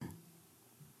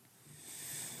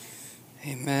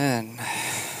Amen.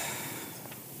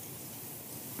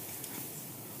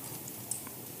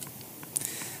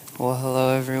 Well,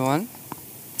 hello everyone.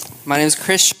 My name is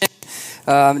Christian.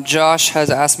 Josh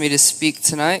has asked me to speak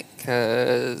tonight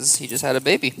because he just had a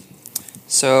baby.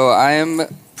 So I am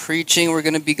preaching. We're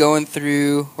going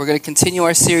to continue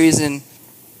our series in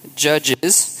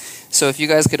Judges. So if you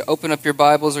guys could open up your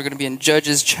Bibles, we're going to be in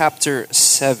Judges chapter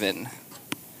 7.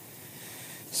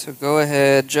 So go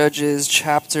ahead, Judges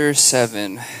chapter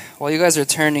 7. While you guys are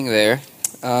turning there,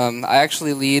 I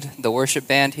actually lead the worship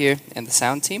band here and the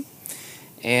sound team.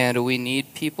 And we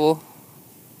need people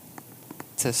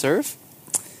to serve.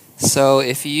 So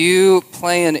if you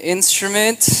play an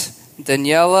instrument,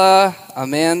 Daniela,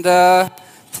 Amanda,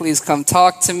 please come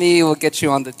talk to me. We'll get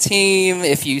you on the team.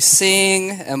 If you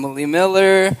sing, Emily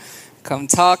Miller, come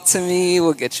talk to me.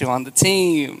 We'll get you on the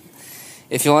team.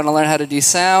 If you want to learn how to do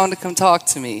sound, come talk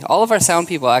to me. All of our sound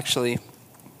people actually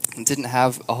didn't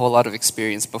have a whole lot of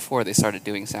experience before they started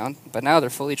doing sound, but now they're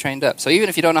fully trained up. So even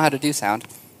if you don't know how to do sound,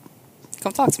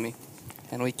 come talk to me,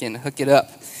 and we can hook it up.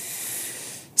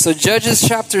 So Judges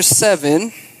chapter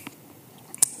 7.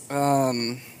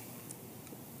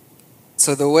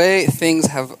 So the way things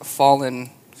have fallen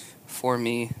for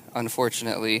me,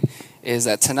 unfortunately, is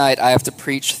that tonight I have to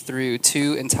preach through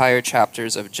 2 entire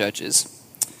chapters of Judges.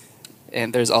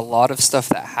 And there's a lot of stuff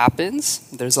that happens.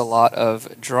 There's a lot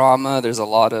of drama. There's a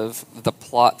lot of the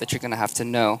plot that you're going to have to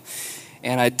know.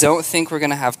 And I don't think we're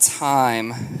going to have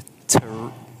time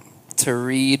to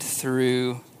read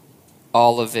through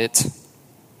all of it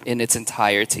in its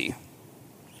entirety.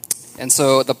 And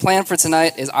so the plan for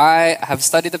tonight is I have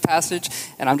studied the passage,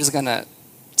 and I'm just going to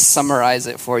summarize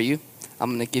it for you. I'm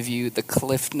going to give you the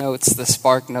Cliff Notes, the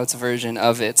Spark Notes version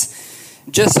of it,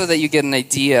 just so that you get an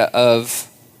idea of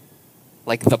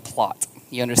like the plot.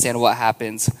 You understand what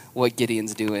happens, what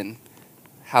Gideon's doing,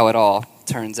 how it all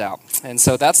turns out. And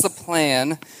so that's the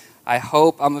plan.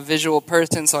 I'm a visual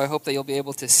person, so I hope that you'll be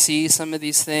able to see some of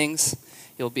these things.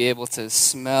 You'll be able to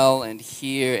smell and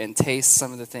hear and taste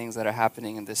some of the things that are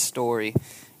happening in this story.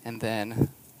 And then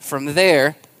from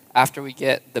there, after we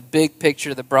get the big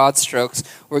picture, the broad strokes,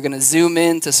 we're going to zoom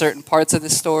in to certain parts of the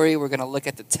story. We're going to look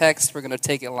at the text. We're going to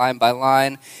take it line by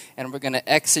line. And we're going to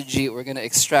exegete. We're going to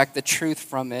extract the truth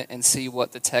from it and see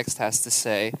what the text has to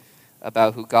say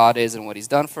about who God is and what he's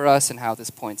done for us and how this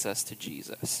points us to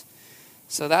Jesus.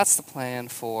 So that's the plan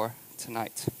for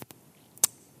tonight.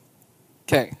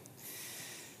 Okay.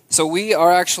 So we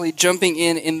are actually jumping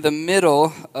in the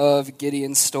middle of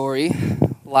Gideon's story.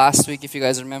 Last week, if you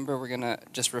guys remember, we're going to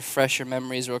just refresh your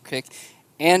memories real quick.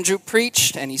 Andrew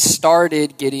preached, and he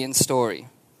started Gideon's story,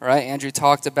 right? Andrew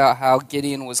talked about how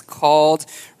Gideon was called.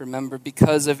 Remember,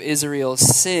 because of Israel's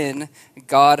sin,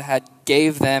 God had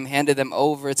handed them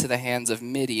over to the hands of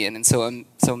Midian. And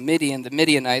so Midian, the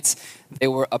Midianites, they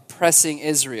were oppressing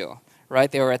Israel,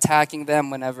 right? They were attacking them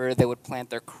whenever they would plant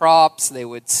their crops. They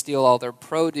would steal all their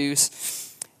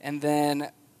produce. And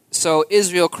then so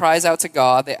Israel cries out to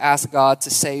God. They ask God to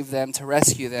save them, to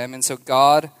rescue them. And so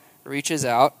God reaches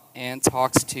out and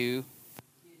talks to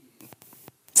Gideon.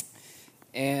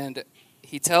 And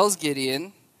he tells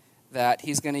Gideon that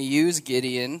he's going to use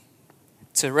Gideon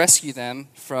to rescue them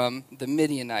from the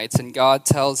Midianites. And God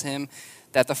tells him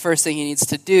that the first thing he needs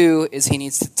to do is he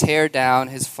needs to tear down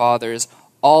his father's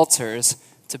altars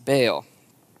to Baal.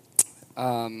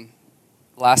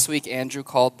 Last week, Andrew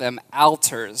called them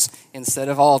altars instead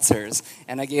of altars,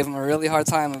 and I gave him a really hard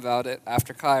time about it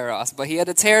after Kairos. But he had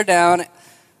to tear down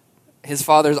his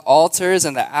father's altars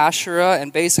and the Asherah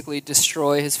and basically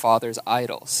destroy his father's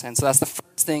idols. And so that's the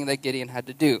first thing that Gideon had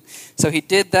to do. So he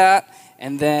did that,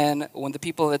 and then when the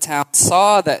people of the town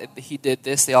saw that he did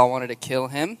this, they all wanted to kill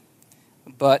him,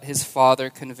 but his father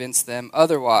convinced them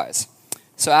otherwise.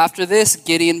 So after this,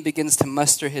 Gideon begins to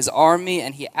muster his army,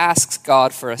 and he asks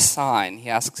God for a sign. He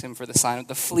asks him for the sign of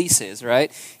the fleeces,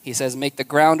 right? He says, make the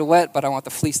ground wet, but I want the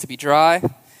fleece to be dry.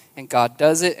 And God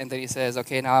does it, and then he says,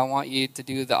 okay, now I want you to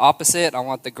do the opposite. I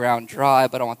want the ground dry,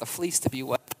 but I want the fleece to be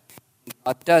wet. And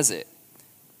God does it.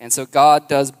 And so God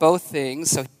does both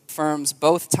things, so he affirms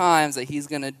both times that he's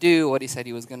going to do what he said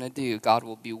he was going to do. God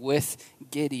will be with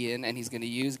Gideon, and he's going to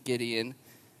use Gideon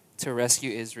to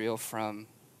rescue Israel from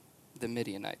the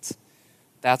Midianites.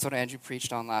 That's what Andrew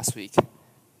preached on last week.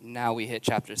 Now we hit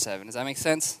chapter 7. Does that make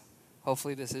sense?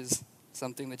 Hopefully this is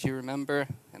something that you remember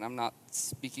and I'm not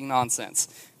speaking nonsense.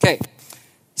 Okay,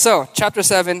 so chapter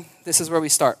 7, this is where we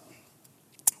start.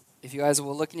 If you guys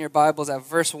will look in your Bibles at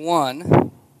verse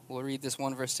 1, we'll read this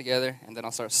one verse together and then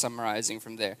I'll start summarizing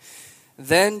from there.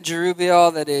 Then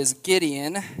Jerubbaal, that is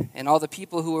Gideon, and all the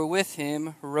people who were with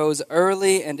him rose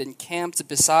early and encamped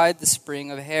beside the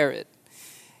spring of Harod.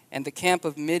 and the camp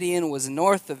of Midian was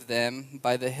north of them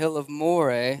by the hill of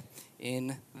Moreh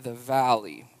in the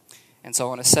valley. And so I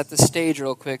want to set the stage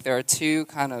real quick. There are two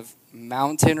kind of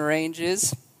mountain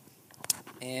ranges,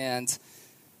 and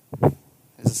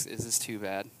is this too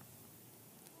bad?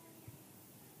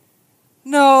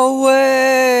 No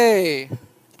way!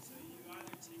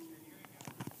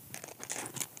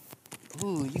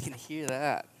 Ooh, you can hear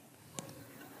that.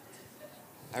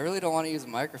 I really don't want to use a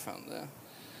microphone though.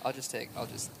 I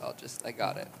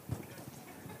got it.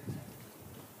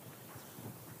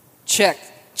 Check.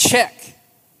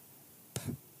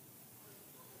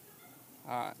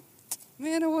 Alright.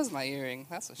 Man, it was my earring.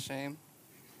 That's a shame.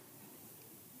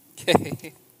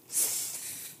 Okay.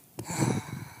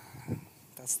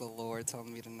 That's the Lord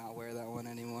telling me to not wear that one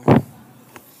anymore.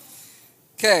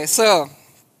 Okay, so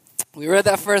we read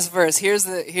that first verse. Here's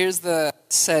the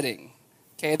setting.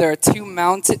 Okay, there are two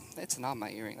mountains. It's not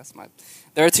my earring.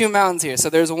 There are two mountains here. So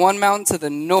there's one mountain to the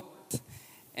north,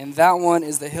 and that one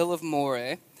is the hill of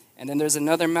Moreh. And then there's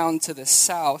another mountain to the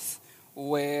south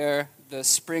where the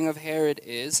spring of Herod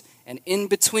is. And in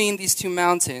between these two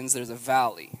mountains, there's a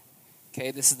valley. Okay,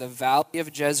 this is the valley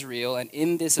of Jezreel. And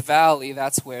in this valley,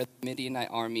 that's where the Midianite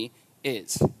army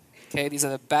is. Okay, these are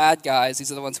the bad guys.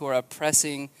 These are the ones who are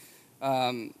oppressing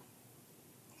the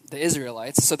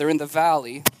Israelites. So they're in the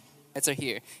valley. It's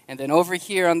here. And then over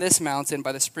here on this mountain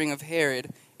by the spring of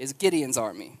Herod is Gideon's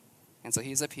army. And so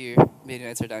he's up here.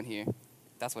 Midianites are down here.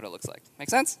 That's what it looks like. Make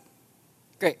sense?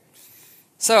 Great.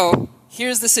 So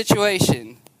here's the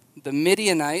situation. The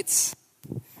Midianites,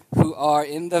 who are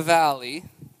in the valley,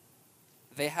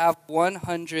 they have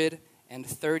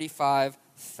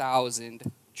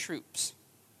 135,000 troops.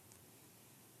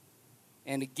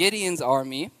 And Gideon's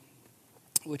army,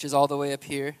 which is all the way up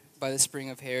here by the spring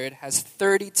of Herod, has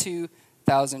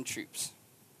 32,000 troops.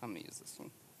 I'm going to use this one.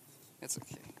 It's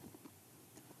okay.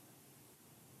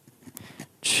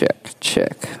 Check.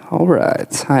 All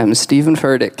right. I'm Stephen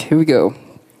Furtick. Here we go.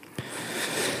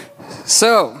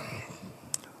 So,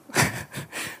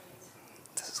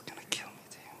 this is going to kill me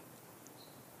too.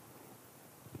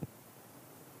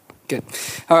 Good.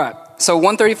 All right. So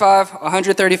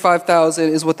 135,000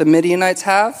 is what the Midianites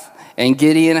have, and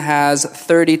Gideon has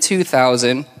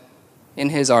 32,000 in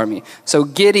his army. So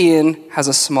Gideon has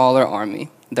a smaller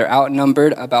army. They're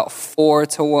outnumbered about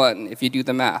 4-1 if you do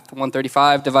the math.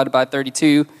 135 divided by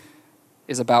 32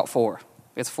 is about 4.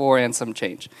 It's 4 and some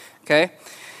change. Okay?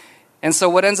 And so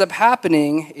what ends up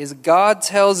happening is God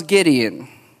tells Gideon,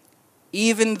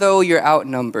 even though you're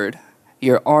outnumbered,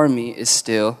 your army is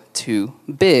still too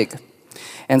big.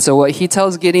 And so what he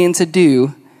tells Gideon to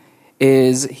do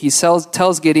is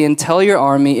tells Gideon, tell your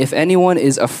army, if anyone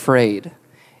is afraid,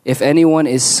 if anyone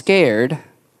is scared,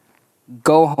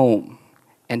 go home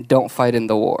and don't fight in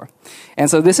the war. And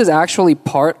so this is actually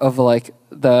part of like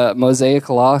the Mosaic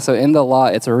law. So in the law,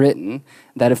 it's written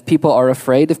that if people are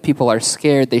afraid, if people are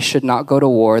scared, they should not go to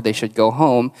war, they should go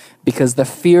home, because the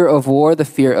fear of war, the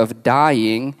fear of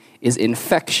dying is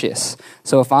infectious.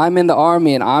 So if I'm in the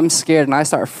army and I'm scared and I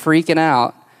start freaking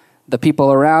out, the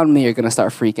people around me are going to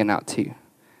start freaking out too.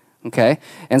 Okay?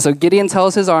 And so Gideon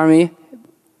tells his army,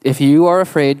 if you are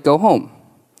afraid, go home.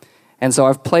 And so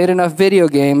I've played enough video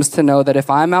games to know that if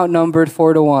I'm outnumbered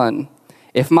 4-1,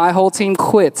 if my whole team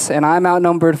quits and I'm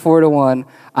outnumbered 4-1,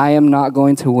 I am not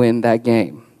going to win that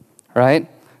game, right?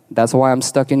 That's why I'm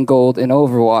stuck in gold in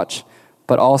Overwatch,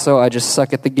 but also I just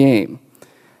suck at the game.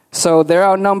 So they're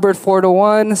outnumbered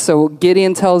 4-1, so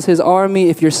Gideon tells his army,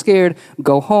 if you're scared,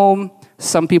 go home.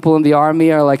 Some people in the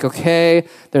army are like, okay,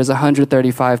 there's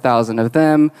 135,000 of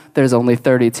them, there's only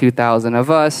 32,000 of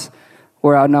us,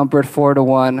 we're outnumbered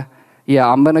 4-1, yeah,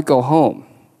 I'm going to go home.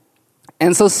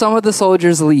 And so some of the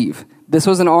soldiers leave. This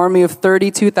was an army of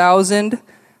 32,000,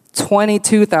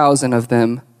 22,000 of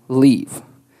them leave,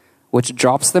 which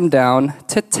drops them down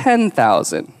to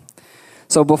 10,000.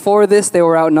 So before this, they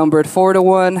were outnumbered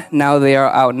 4-1, now they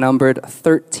are outnumbered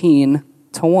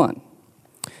 13-1.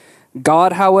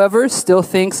 God, however, still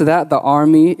thinks that the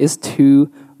army is too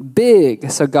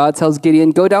big. So God tells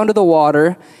Gideon, go down to the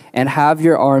water and have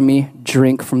your army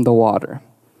drink from the water.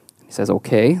 He says,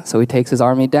 okay. So he takes his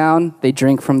army down, they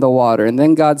drink from the water. And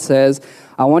then God says,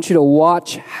 I want you to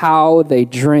watch how they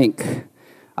drink.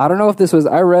 I don't know if this was,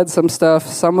 I read some stuff.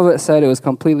 Some of it said it was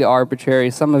completely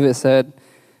arbitrary. Some of it said,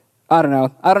 I don't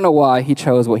know. I don't know why he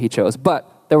chose what he chose. But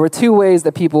there were two ways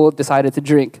that people decided to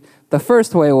drink. The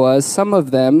first way was some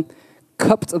of them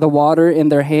cupped the water in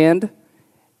their hand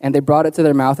and they brought it to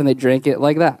their mouth and they drank it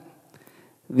like that.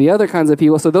 The other kinds of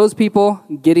people, so those people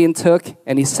Gideon took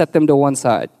and he set them to one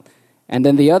side. And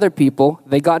then the other people,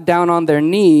 they got down on their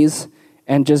knees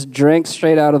and just drank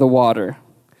straight out of the water.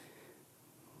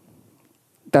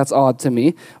 That's odd to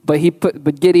me.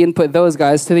 But Gideon put those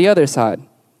guys to the other side.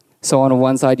 So on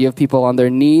one side, you have people on their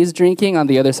knees drinking. On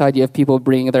the other side, you have people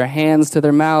bringing their hands to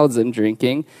their mouths and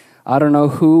drinking. I don't know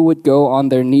who would go on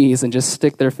their knees and just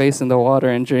stick their face in the water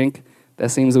and drink. That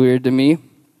seems weird to me.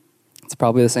 It's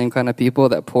probably the same kind of people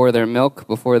that pour their milk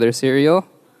before their cereal.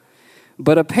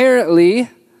 But apparently,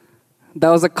 that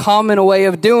was a common way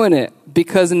of doing it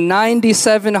because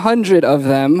 9,700 of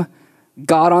them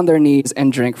got on their knees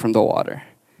and drank from the water.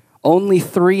 Only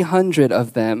 300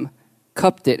 of them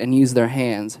cupped it and used their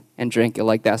hands and drank it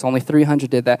like that. So only 300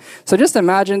 did that. So just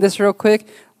imagine this real quick.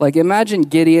 Like imagine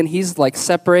Gideon, he's like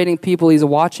separating people, he's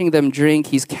watching them drink,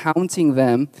 he's counting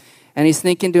them, and he's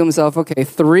thinking to himself, okay,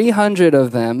 300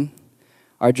 of them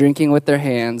are drinking with their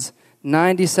hands.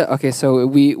 97, okay, so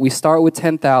we start with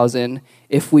 10,000.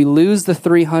 If we lose the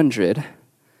 300,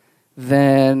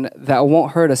 then that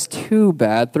won't hurt us too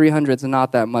bad. 300 is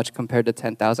not that much compared to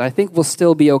 10,000. I think we'll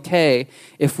still be okay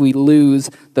if we lose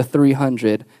the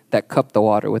 300 that cup the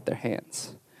water with their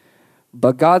hands.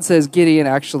 But God says, Gideon,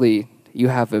 actually, you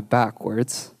have it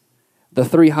backwards. The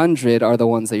 300 are the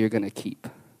ones that you're going to keep.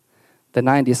 The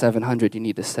 9,700 you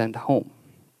need to send home.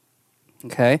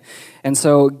 Okay? And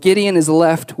so Gideon is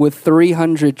left with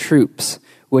 300 troops,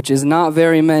 which is not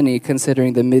very many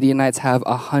considering the Midianites have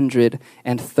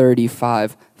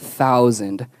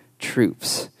 135,000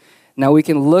 troops. Now we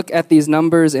can look at these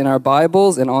numbers in our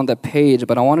Bibles and on the page,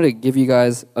 but I wanted to give you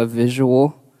guys a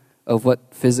visual of what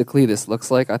physically this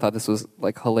looks like. I thought this was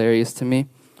like hilarious to me.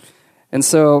 And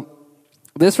so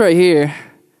this right here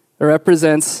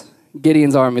represents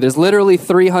Gideon's army. There's literally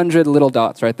 300 little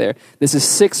dots right there. This is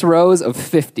 6 rows of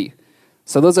 50.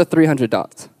 So those are 300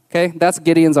 dots. Okay, that's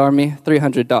Gideon's army,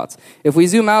 300 dots. If we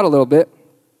zoom out a little bit,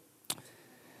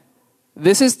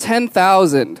 this is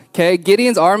 10,000. Okay,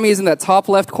 Gideon's army is in that top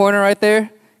left corner right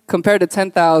there, compared to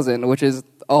 10,000, which is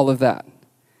all of that.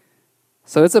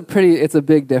 So it's a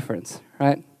big difference,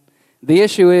 right? The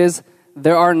issue is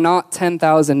there are not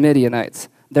 10,000 Midianites.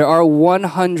 There are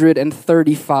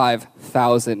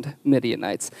 135,000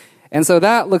 Midianites. And so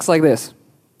that looks like this.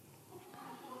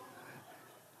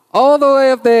 All the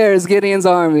way up there is Gideon's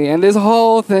army, and this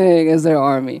whole thing is their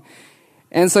army.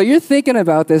 And so you're thinking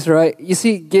about this, right? You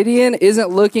see, Gideon isn't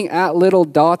looking at little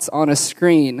dots on a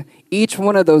screen. Each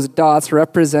one of those dots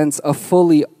represents a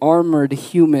fully armored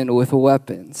human with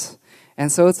weapons.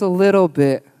 And so it's a little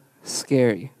bit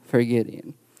scary for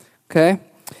Gideon, okay?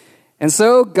 And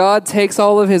so God takes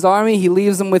all of his army, he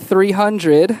leaves them with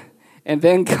 300, and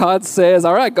then God says,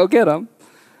 all right, go get them.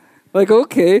 Like,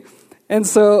 okay. And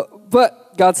so,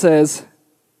 but God says,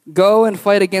 go and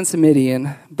fight against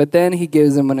Midian, but then he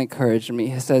gives him an encouragement.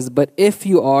 He says, but if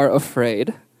you are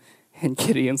afraid, and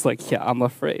Gideon's like, yeah, I'm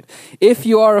afraid. If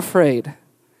you are afraid,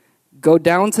 go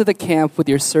down to the camp with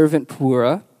your servant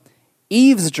Purah,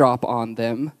 eavesdrop on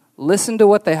them, listen to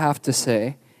what they have to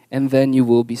say, and then you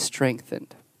will be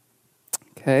strengthened.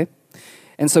 Okay?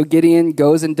 And so Gideon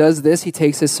goes and does this. He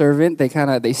takes his servant.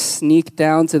 They sneak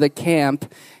down to the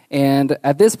camp. And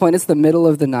at this point, it's the middle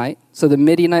of the night. So the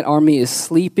Midianite army is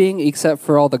sleeping except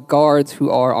for all the guards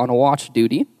who are on watch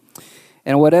duty.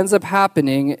 And what ends up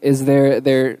happening is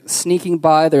they're sneaking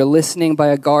by, they're listening by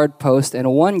a guard post,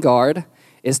 and one guard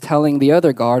is telling the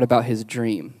other guard about his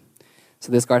dream.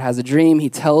 So this guard has a dream. He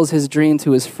tells his dream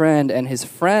to his friend, and his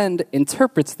friend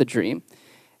interprets the dream.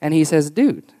 And he says,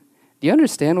 dude, do you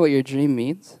understand what your dream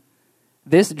means?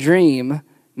 This dream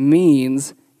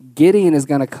means Gideon is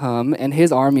going to come and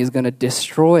his army is going to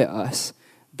destroy us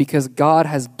because God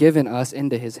has given us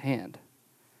into his hand.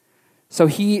 So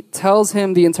he tells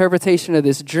him the interpretation of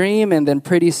this dream, and then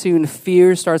pretty soon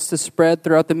fear starts to spread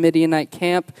throughout the Midianite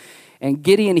camp. And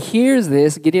Gideon hears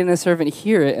this, Gideon and his servant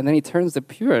hear it, and then he turns to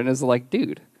Purah and is like,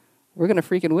 dude, we're going to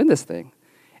freaking win this thing.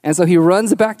 And so he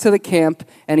runs back to the camp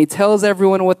and he tells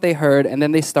everyone what they heard, and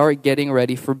then they start getting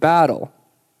ready for battle.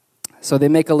 So they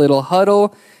make a little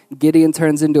huddle. Gideon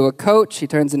turns into a coach. He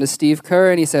turns into Steve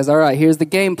Kerr, and he says, all right, here's the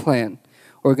game plan.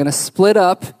 We're going to split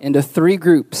up into 3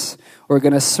 groups. We're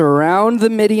going to surround the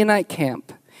Midianite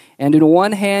camp. And in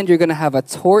one hand, you're going to have a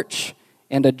torch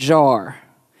and a jar.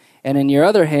 And in your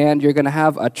other hand, you're going to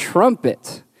have a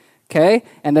trumpet. Okay?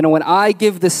 And then when I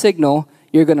give the signal,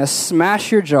 you're going to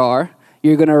smash your jar,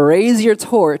 you're going to raise your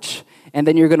torch, and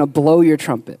then you're going to blow your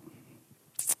trumpet.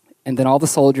 And then all the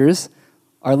soldiers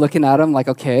are looking at him like,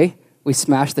 okay, we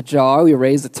smash the jar, we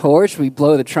raise the torch, we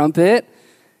blow the trumpet,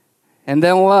 and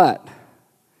then what?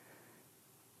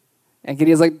 And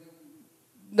Gideon's like,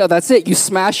 no, that's it. You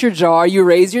smash your jar, you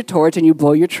raise your torch, and you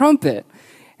blow your trumpet.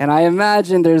 And I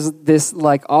imagine there's this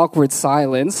like awkward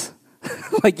silence.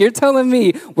 Like, you're telling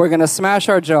me we're going to smash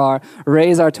our jar,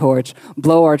 raise our torch,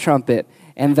 blow our trumpet,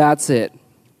 and that's it.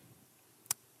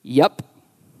 Yup.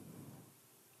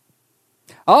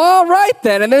 All right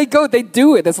then. And they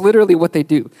do it. That's literally what they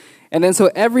do. And then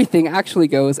so everything actually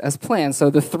goes as planned. So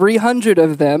the 300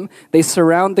 of them, they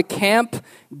surround the camp.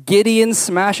 Gideon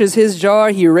smashes his jar.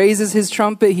 He raises his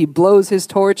trumpet. He blows his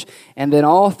torch. And then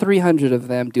all 300 of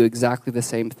them do exactly the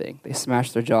same thing. They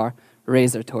smash their jar,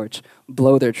 raise their torch,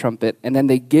 blow their trumpet. And then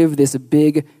they give this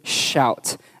big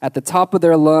shout. At the top of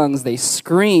their lungs, they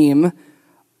scream,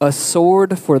 "A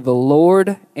sword for the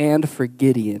Lord and for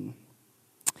Gideon."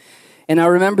 And now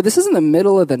remember, this is in the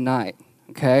middle of the night,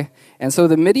 okay? And so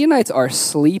the Midianites are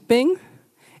sleeping.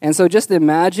 And so just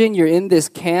imagine you're in this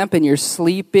camp and you're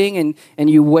sleeping and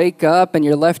you wake up and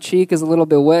your left cheek is a little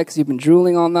bit wet because you've been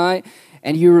drooling all night.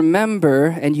 And you remember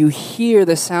and you hear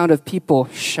the sound of people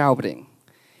shouting.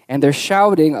 And they're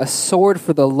shouting, "A sword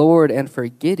for the Lord and for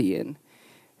Gideon."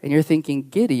 And you're thinking,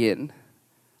 Gideon?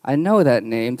 I know that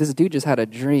name. This dude just had a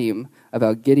dream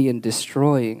about Gideon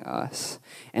destroying us.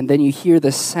 And then you hear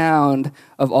the sound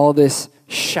of all this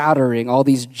shattering, all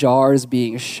these jars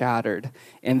being shattered.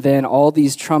 And then all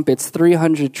these trumpets,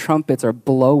 300 trumpets are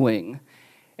blowing.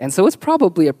 And so it's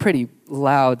probably a pretty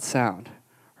loud sound,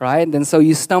 right? And then so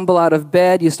you stumble out of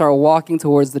bed, you start walking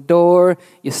towards the door,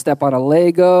 you step on a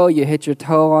Lego, you hit your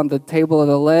toe on the table of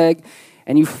the leg,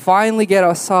 and you finally get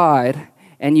outside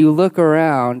and you look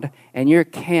around and your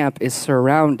camp is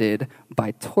surrounded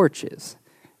by torches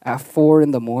at 4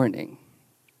 a.m.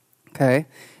 Okay?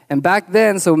 And back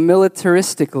then, so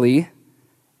militaristically,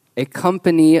 a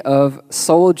company of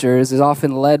soldiers is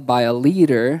often led by a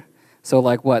leader. So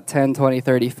like 10, 20,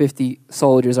 30, 50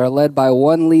 soldiers are led by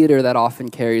one leader that often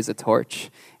carries a torch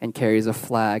and carries a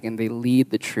flag, and they lead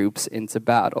the troops into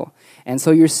battle. And so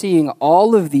you're seeing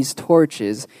all of these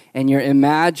torches, and you're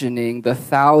imagining the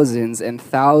thousands and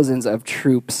thousands of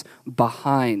troops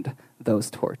behind those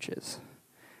torches.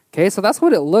 Okay, so that's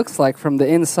what it looks like from the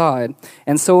inside.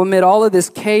 And so amid all of this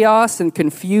chaos and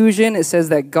confusion, it says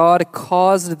that God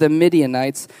caused the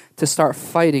Midianites to start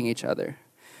fighting each other.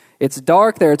 It's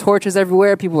dark, there are torches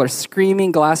everywhere, people are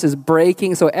screaming, glass is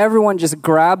breaking, so everyone just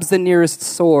grabs the nearest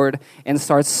sword and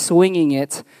starts swinging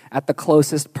it at the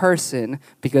closest person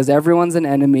because everyone's an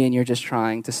enemy and you're just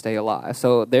trying to stay alive.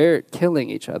 So they're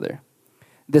killing each other.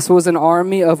 This was an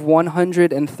army of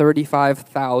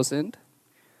 135,000.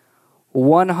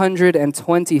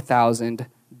 120,000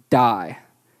 die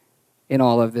in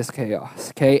all of this chaos.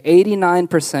 Okay,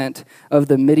 89% of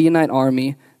the Midianite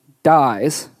army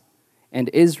dies, and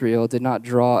Israel did not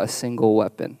draw a single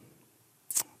weapon.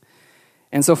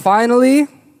 And so finally,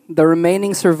 the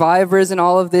remaining survivors in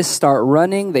all of this start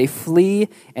running, they flee,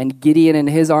 and Gideon and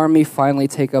his army finally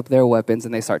take up their weapons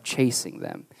and they start chasing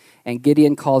them. And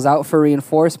Gideon calls out for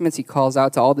reinforcements, he calls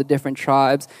out to all the different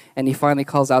tribes, and he finally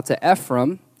calls out to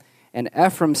Ephraim, and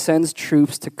Ephraim sends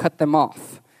troops to cut them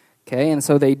off. Okay, and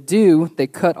so they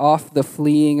cut off the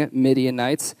fleeing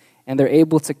Midianites, and they're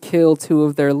able to kill 2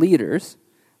 of their leaders.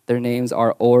 Their names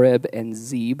are Oreb and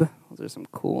Zeb. Those are some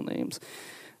cool names.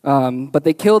 But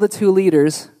they kill the 2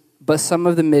 leaders, but some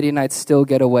of the Midianites still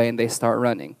get away and they start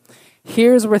running.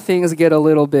 Here's where things get a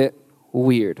little bit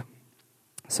weird.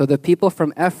 So the people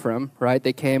from Ephraim, right,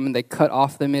 they came and they cut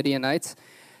off the Midianites.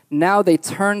 Now they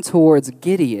turn towards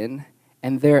Gideon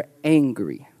and they're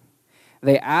angry.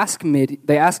 They ask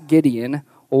Gideon,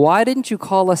 "Why didn't you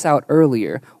call us out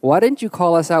earlier? Why didn't you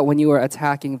call us out when you were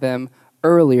attacking them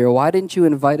earlier? Why didn't you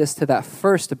invite us to that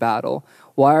first battle?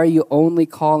 Why are you only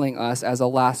calling us as a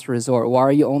last resort? Why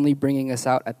are you only bringing us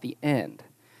out at the end?"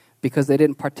 Because they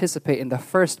didn't participate in the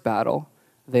first battle,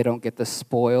 they don't get the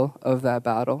spoil of that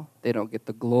battle. They don't get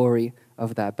the glory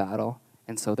of that battle.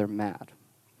 And so they're mad.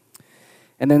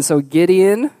 And then so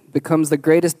Gideon becomes the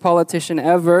greatest politician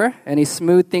ever, and he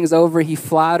smooths things over. He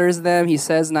flatters them. He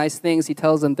says nice things. He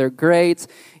tells them they're great.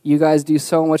 You guys do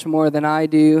so much more than I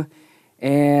do.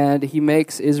 And he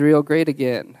makes Israel great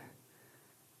again.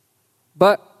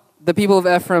 But the people of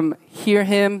Ephraim hear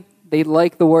him. They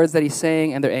like the words that he's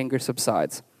saying, and their anger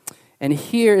subsides. And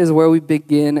here is where we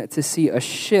begin to see a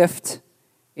shift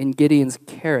in Gideon's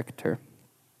character.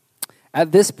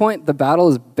 At this point, the battle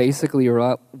is basically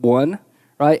won.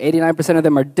 Right? 89% of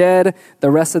them are dead.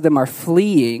 The rest of them are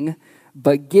fleeing.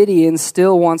 But Gideon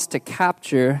still wants to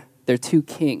capture their 2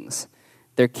 kings.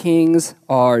 Their kings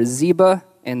are Zebah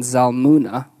and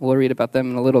Zalmunna. We'll read about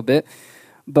them in a little bit.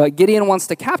 But Gideon wants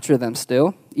to capture them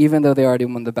still, even though they already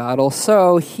won the battle.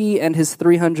 So he and his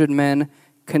 300 men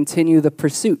continue the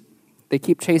pursuit. They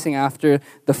keep chasing after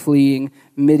the fleeing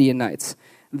Midianites.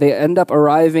 They end up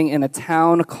arriving in a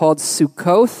town called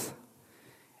Sukkoth.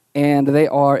 and they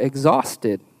are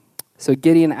exhausted. So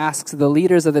Gideon asks the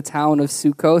leaders of the town of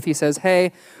Sukkoth, he says,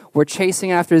 hey, we're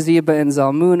chasing after Zebah and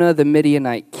Zalmunna, the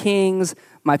Midianite kings.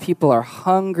 My people are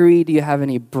hungry. Do you have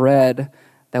any bread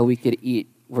that we could eat?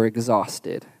 We're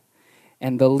exhausted.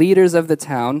 And the leaders of the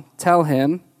town tell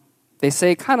him, they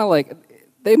say kind of like,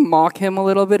 they mock him a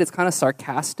little bit. It's kind of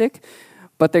sarcastic.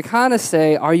 But they kind of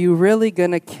say, are you really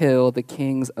going to kill the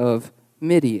kings of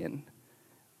Midian?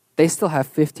 They still have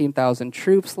 15,000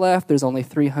 troops left. There's only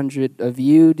 300 of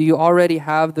you. Do you already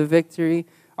have the victory?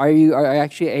 Are you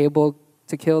actually able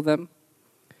to kill them?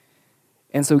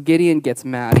 And so Gideon gets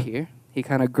mad here. He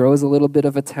kind of grows a little bit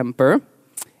of a temper.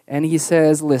 And he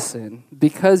says, listen,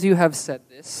 because you have said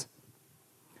this,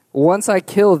 once I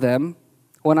kill them,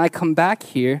 when I come back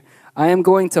here, I am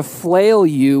going to flail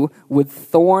you with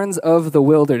thorns of the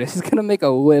wilderness. He's going to make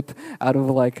a whip out of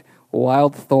like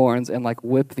wild thorns and like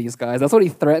whip these guys. That's what he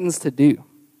threatens to do.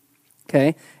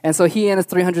 Okay? And so he and his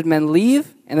 300 men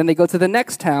leave, and then they go to the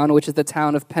next town, which is the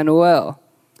town of Penuel.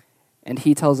 And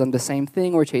he tells them the same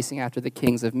thing. We're chasing after the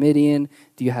kings of Midian.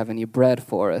 Do you have any bread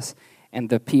for us? And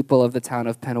the people of the town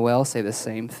of Penuel say the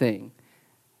same thing.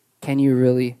 Can you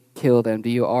really kill them? Do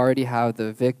you already have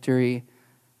the victory?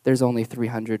 There's only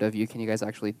 300 of you. Can you guys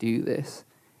actually do this?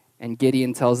 And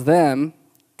Gideon tells them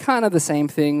kind of the same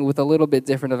thing with a little bit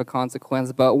different of a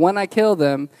consequence. But when I kill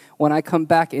them, when I come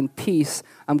back in peace,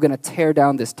 I'm going to tear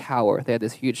down this tower. They had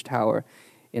this huge tower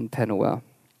in Penuel.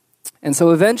 And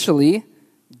so eventually,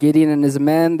 Gideon and his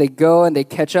men, they go and they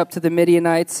catch up to the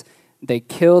Midianites. They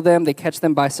kill them. They catch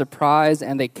them by surprise.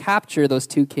 And they capture those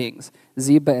two kings,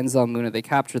 Zebah and Zalmunna. They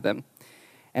capture them.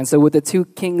 And so with the two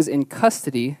kings in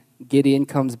custody, Gideon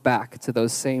comes back to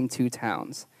those same two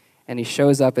towns. And he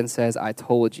shows up and says, I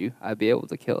told you I'd be able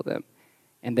to kill them.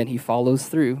 And then he follows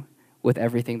through with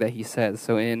everything that he says.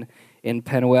 So in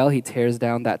Penuel, he tears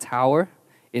down that tower.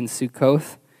 In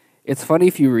Sukkoth, it's funny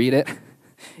if you read it.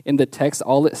 In the text,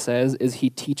 all it says is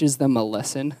he teaches them a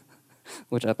lesson,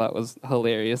 which I thought was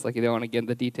hilarious. Like, you don't want to get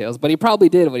into details. But he probably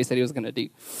did what he said he was going to do.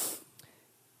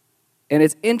 And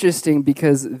it's interesting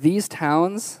because these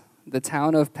towns, the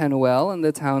town of Penuel and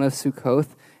the town of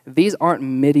Sukkoth, these aren't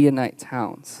Midianite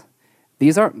towns.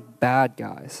 These aren't bad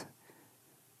guys.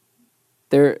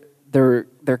 They're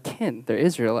kin. They're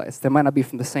Israelites. They might not be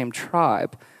from the same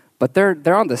tribe, but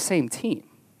they're on the same team.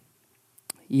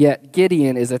 Yet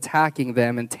Gideon is attacking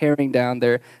them and tearing down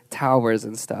their towers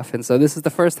and stuff. And so this is the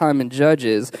first time in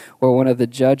Judges where one of the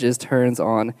judges turns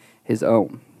on his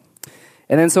own.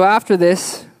 And then so after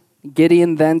this,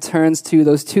 Gideon then turns to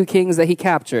those two kings that he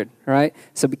captured, right?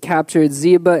 So he captured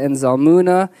Zebah and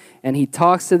Zalmunna, and he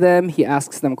talks to them, he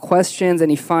asks them questions, and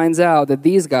he finds out that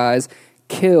these guys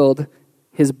killed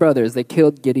his brothers. They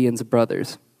killed Gideon's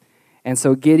brothers. And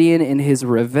so Gideon, in his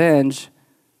revenge,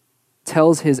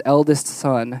 tells his eldest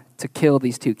son to kill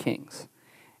these two kings.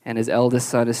 And his eldest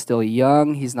son is still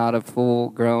young. He's not a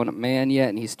full-grown man yet,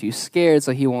 and he's too scared,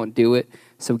 so he won't do it.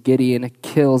 So Gideon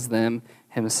kills them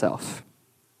himself.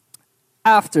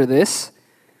 After this,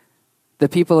 the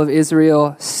people of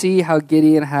Israel see how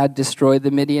Gideon had destroyed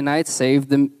the Midianites, saved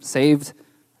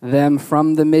them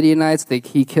from the Midianites.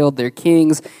 He killed their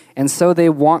kings, and so they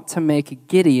want to make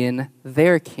Gideon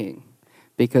their king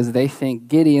because they think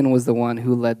Gideon was the one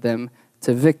who led them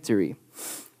to victory.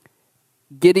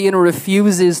 Gideon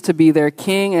refuses to be their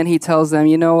king, and he tells them,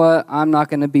 you know what, I'm not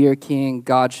going to be your king.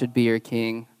 God should be your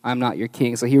king. I'm not your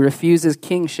king. So he refuses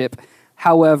kingship.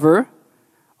 However,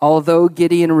 although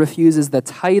Gideon refuses the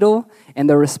title and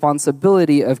the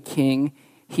responsibility of king,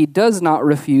 he does not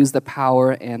refuse the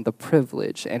power and the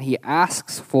privilege. And he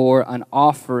asks for an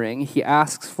offering. He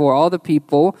asks for all the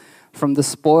people from the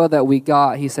spoil that we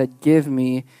got. He said, give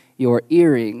me your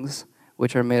earrings,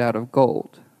 which are made out of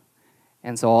gold.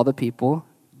 And so all the people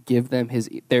give them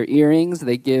their earrings.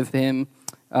 They give him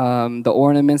the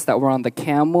ornaments that were on the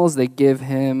camels. They give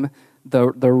him the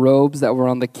robes that were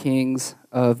on the kings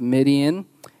of Midian.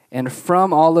 And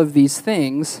from all of these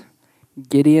things,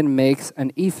 Gideon makes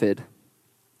an ephod,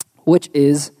 which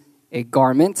is a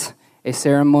garment, a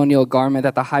ceremonial garment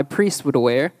that the high priest would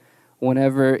wear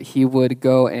whenever he would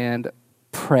go and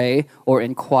pray or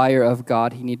inquire of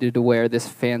God. He needed to wear this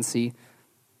fancy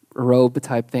robe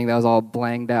type thing that was all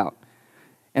blanged out.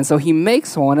 And so he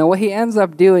makes one, and what he ends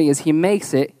up doing is he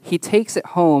makes it, he takes it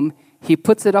home, he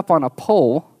puts it up on a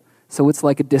pole, so it's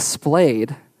like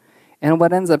displayed. And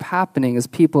what ends up happening is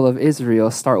people of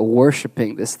Israel start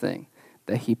worshiping this thing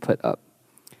that he put up.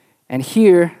 And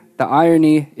here, the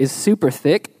irony is super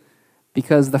thick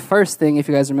because the first thing, if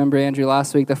you guys remember Andrew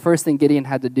last week, the first thing Gideon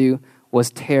had to do was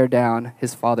tear down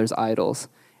his father's idols.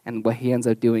 And what he ends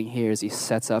up doing here is he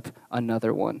sets up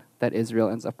another one that Israel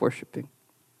ends up worshiping.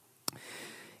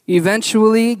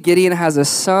 Eventually, Gideon has a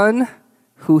son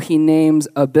who he names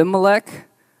Abimelech,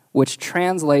 which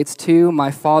translates to,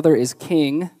 my father is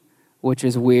king, which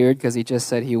is weird because he just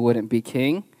said he wouldn't be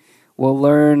king. We'll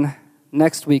learn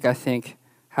next week, I think,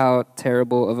 how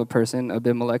terrible of a person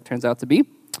Abimelech turns out to be.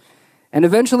 And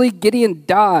eventually, Gideon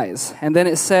dies. And then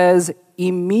it says,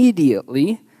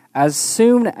 immediately, as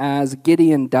soon as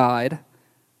Gideon died,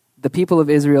 the people of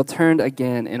Israel turned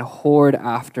again and whored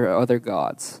after other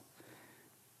gods.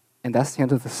 And that's the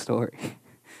end of the story.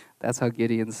 That's how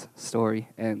Gideon's story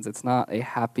ends. It's not a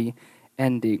happy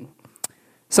ending.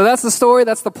 So that's the story.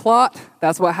 That's the plot.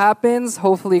 That's what happens.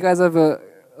 Hopefully you guys have a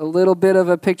little bit of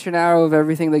a picture now of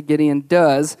everything that Gideon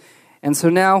does. And so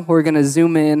now we're going to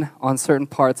zoom in on certain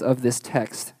parts of this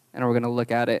text. And we're going to look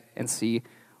at it and see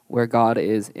where God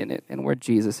is in it and where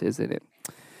Jesus is in it.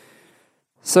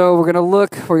 So we're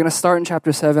going to start in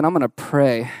chapter 7. I'm going to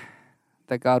pray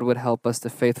that God would help us to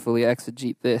faithfully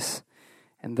exegete this,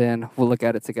 and then we'll look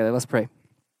at it together. Let's pray.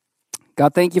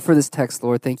 God, thank you for this text,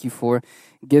 Lord. Thank you for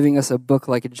giving us a book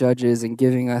like Judges and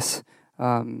giving us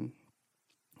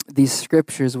these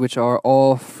scriptures which are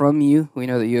all from you. We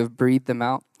know that you have breathed them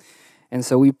out. And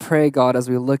so we pray, God, as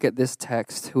we look at this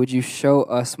text, would you show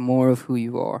us more of who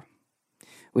you are?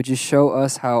 Would you show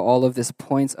us how all of this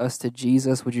points us to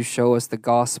Jesus? Would you show us the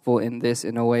gospel in this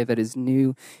in a way that is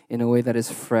new, in a way that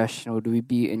is fresh? And would we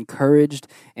be encouraged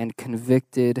and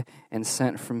convicted and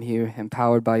sent from here,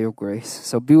 empowered by your grace?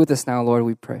 So be with us now, Lord,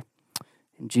 we pray.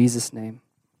 In Jesus' name,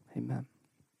 amen.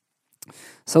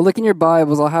 So look in your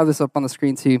Bibles. I'll have this up on the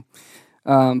screen too.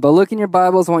 But look in your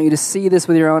Bibles. I want you to see this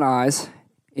with your own eyes.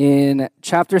 In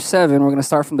chapter 7, we're going to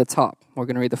start from the top. We're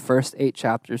going to read the first 8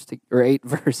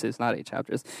 verses, not 8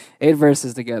 chapters, 8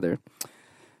 verses together.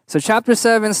 So chapter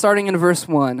 7, starting in verse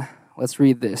 1, let's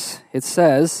read this. It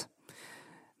says,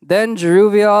 Then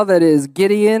Jerubbaal, that is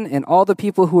Gideon, and all the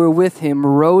people who were with him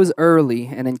rose early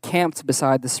and encamped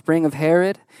beside the spring of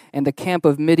Harod, and the camp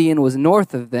of Midian was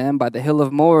north of them by the hill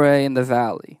of Moreh in the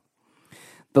valley.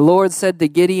 The Lord said to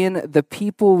Gideon, The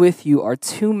people with you are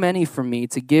too many for me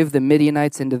to give the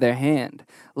Midianites into their hand,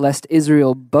 lest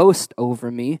Israel boast over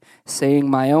me, saying,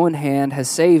 My own hand has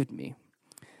saved me.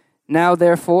 Now,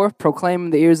 therefore, proclaim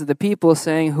in the ears of the people,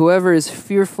 saying, Whoever is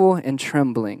fearful and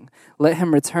trembling, let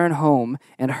him return home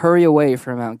and hurry away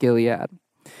from Mount Gilead.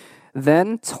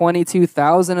 Then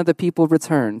 22,000 of the people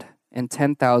returned, and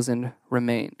 10,000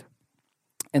 remained.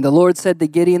 And the Lord said to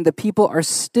Gideon, The people are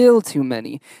still too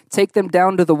many. Take them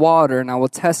down to the water, and I will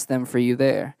test them for you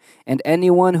there. And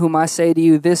anyone whom I say to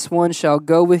you, This one shall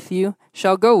go with you,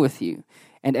 shall go with you.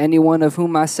 And anyone of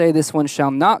whom I say, This one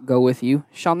shall not go with you,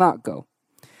 shall not go.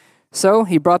 So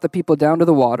he brought the people down to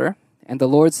the water. And the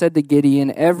Lord said to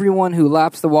Gideon, Everyone who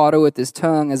laps the water with his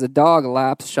tongue as a dog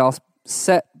laps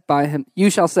you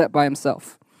shall set by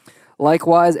himself.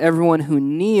 Likewise, everyone who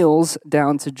kneels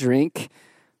down to drink.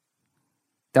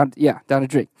 Down to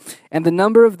drink. And the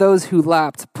number of those who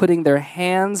lapped, putting their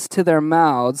hands to their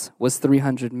mouths, was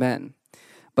 300 men.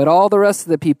 But all the rest of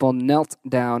the people knelt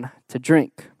down to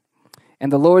drink.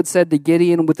 And the Lord said to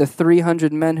Gideon, With the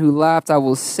 300 men who lapped, I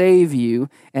will save you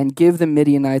and give the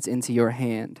Midianites into your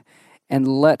hand. And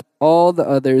let all the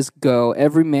others go,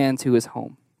 every man to his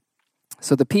home.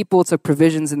 So the people took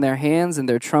provisions in their hands and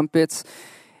their trumpets,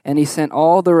 and he sent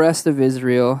all the rest of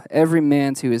Israel, every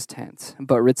man to his tent,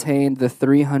 but retained the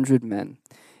 300 men.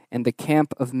 And the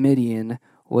camp of Midian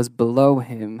was below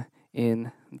him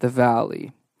in the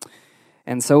valley.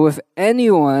 And so if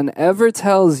anyone ever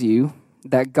tells you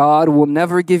that God will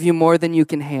never give you more than you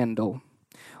can handle,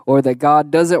 or that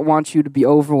God doesn't want you to be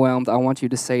overwhelmed, I want you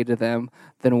to say to them,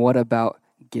 then what about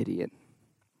Gideon?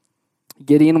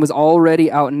 Gideon was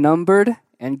already outnumbered,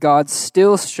 and God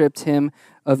still stripped him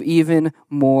of even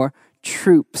more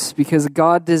troops, because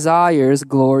God desires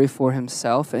glory for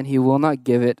himself, and he will not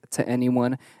give it to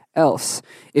anyone else.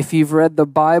 If you've read the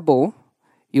Bible,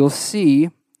 you'll see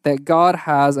that God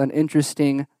has an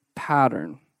interesting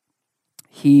pattern.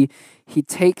 He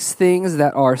takes things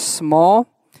that are small,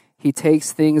 he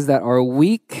takes things that are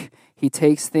weak, he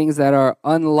takes things that are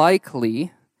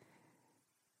unlikely,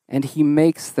 and he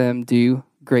makes them do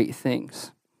great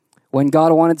things. When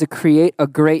God wanted to create a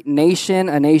great nation,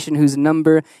 a nation whose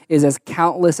number is as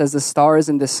countless as the stars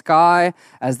in the sky,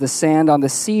 as the sand on the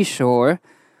seashore,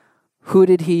 who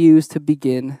did he use to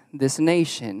begin this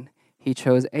nation? He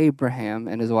chose Abraham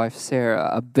and his wife Sarah,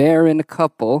 a barren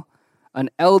couple, an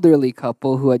elderly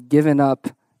couple who had given up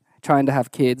trying to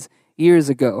have kids years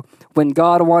ago. When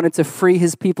God wanted to free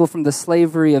his people from the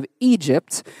slavery of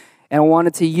Egypt, and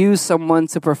wanted to use someone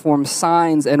to perform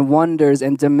signs and wonders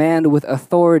and demand with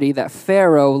authority that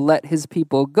Pharaoh let his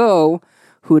people go,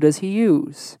 who does he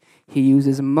use? He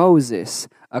uses Moses,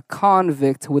 a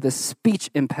convict with a speech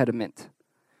impediment.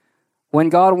 When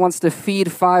God wants to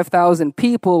feed 5,000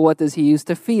 people, what does he use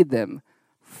to feed them?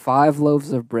 5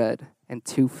 loaves of bread and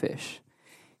 2 fish.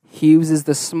 He uses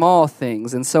the small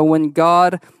things. And so when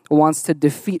God wants to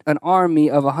defeat an army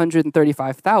of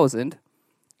 135,000,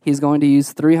 he's going to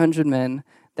use 300 men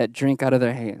that drink out of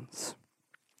their hands.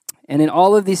 And in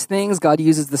all of these things, God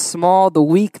uses the small, the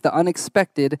weak, the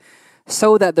unexpected,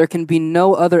 so that there can be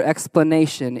no other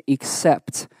explanation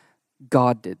except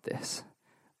God did this.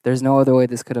 There's no other way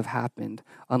this could have happened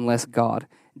unless God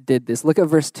did this. Look at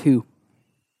verse 2.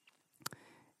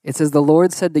 It says, the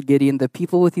Lord said to Gideon, the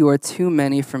people with you are too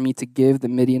many for me to give the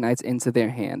Midianites into their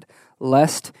hand,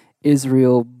 lest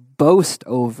Israel boast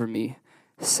over me,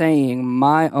 saying,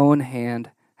 my own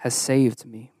hand has saved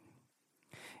me.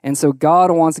 And so God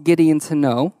wants Gideon to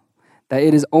know that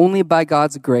it is only by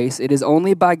God's grace, it is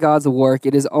only by God's work,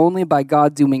 it is only by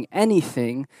God doing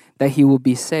anything that he will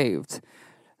be saved.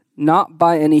 Not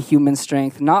by any human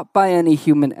strength, not by any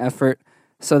human effort,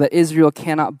 so that Israel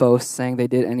cannot boast saying they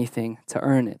did anything to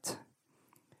earn it.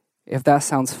 If that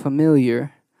sounds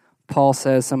familiar, Paul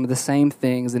says some of the same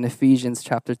things in Ephesians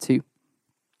chapter 2.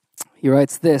 He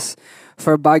writes this,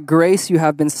 for by grace you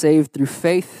have been saved through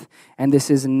faith, and this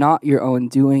is not your own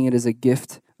doing, it is a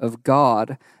gift of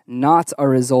God, not a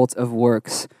result of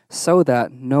works, so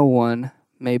that no one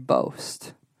may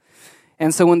boast.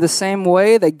 And so in the same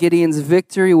way that Gideon's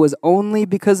victory was only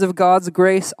because of God's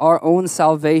grace, our own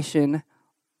salvation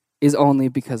is only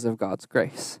because of God's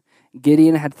grace.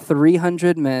 Gideon had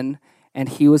 300 men, and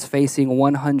he was facing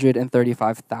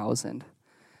 135,000.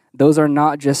 Those are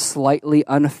not just slightly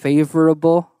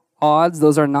unfavorable odds.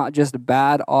 Those are not just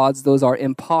bad odds. Those are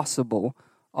impossible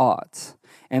odds.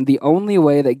 And the only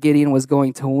way that Gideon was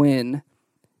going to win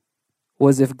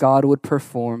was if God would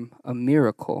perform a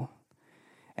miracle.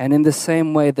 And in the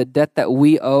same way, the debt that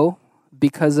we owe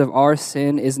because of our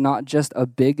sin is not just a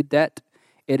big debt.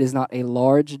 It is not a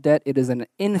large debt. It is an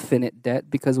infinite debt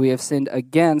because we have sinned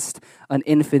against an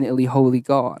infinitely holy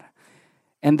God.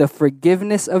 And the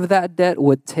forgiveness of that debt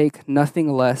would take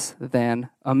nothing less than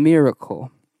a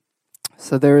miracle.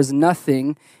 So there is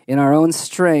nothing in our own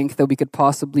strength that we could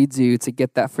possibly do to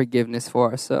get that forgiveness for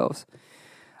ourselves.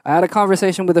 I had a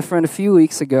conversation with a friend a few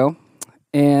weeks ago,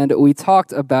 and we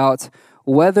talked about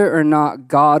whether or not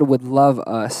God would love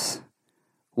us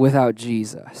without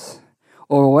Jesus,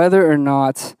 or whether or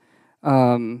not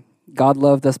God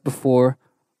loved us before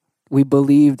we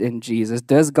believed in Jesus.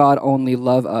 Does God only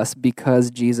love us because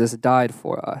Jesus died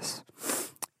for us?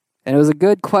 And it was a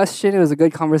good question. It was a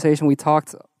good conversation. We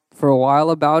talked for a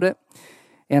while about it.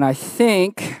 And I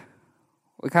think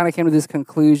we kind of came to this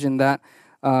conclusion that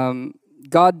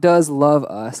God does love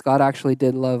us. God actually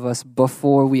did love us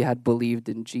before we had believed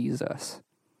in Jesus.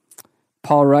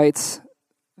 Paul writes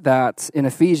that in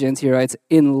Ephesians, he writes,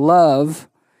 in love,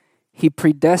 he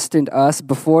predestined us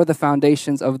before the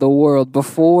foundations of the world,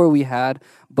 before we had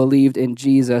believed in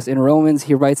Jesus. In Romans,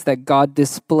 he writes that God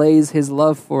displays his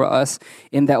love for us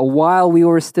in that while we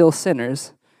were still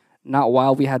sinners, not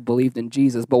while we had believed in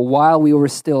Jesus, but while we were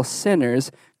still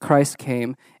sinners, Christ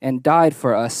came and died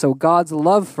for us. So God's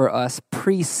love for us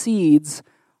precedes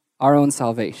our own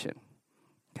salvation.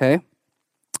 Okay?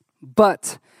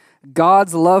 But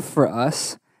God's love for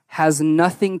us has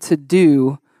nothing to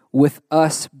do with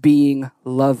us being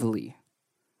lovely.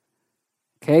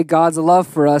 Okay? God's love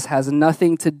for us has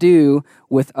nothing to do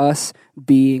with us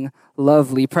being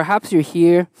lovely. Perhaps you're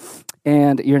here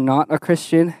and you're not a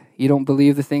Christian. You don't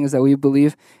believe the things that we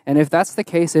believe. And if that's the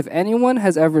case, if anyone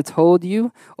has ever told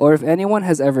you, or if anyone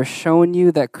has ever shown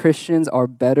you that Christians are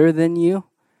better than you,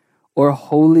 or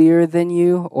holier than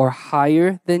you, or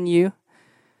higher than you,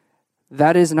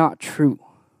 that is not true.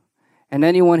 And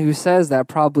anyone who says that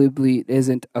probably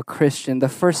isn't a Christian. The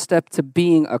first step to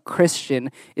being a Christian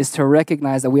is to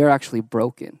recognize that we are actually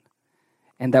broken,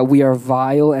 and that we are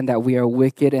vile, and that we are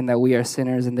wicked, and that we are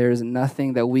sinners, and there is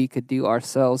nothing that we could do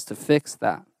ourselves to fix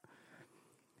that.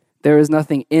 There is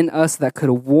nothing in us that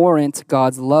could warrant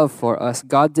God's love for us.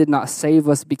 God did not save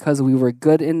us because we were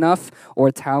good enough or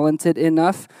talented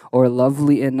enough or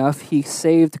lovely enough. He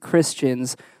saved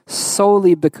Christians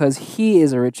solely because he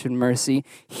is rich in mercy,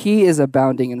 he is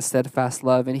abounding in steadfast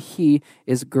love, and he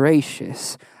is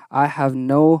gracious. I have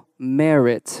no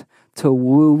merit to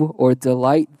woo or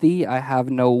delight thee. I have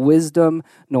no wisdom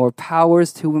nor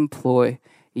powers to employ,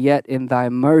 yet in thy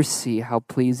mercy how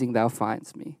pleasing thou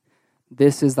findest me.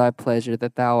 This is thy pleasure,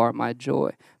 that thou art my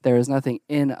joy. There is nothing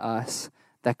in us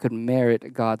that could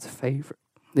merit God's favor.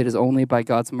 It is only by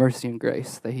God's mercy and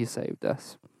grace that he saved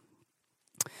us.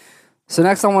 So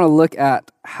next I want to look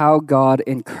at how God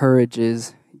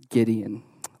encourages Gideon.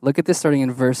 Look at this starting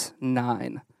in verse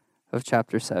 9 of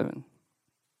chapter 7.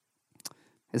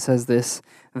 It says this,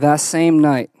 that same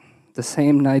night, the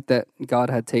same night that God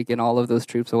had taken all of those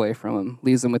troops away from him,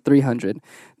 leaves him with 300.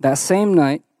 That same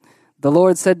night, the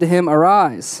Lord said to him,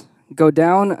 arise, go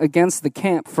down against the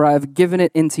camp, for I have given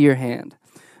it into your hand.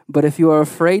 But if you are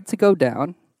afraid to go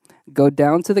down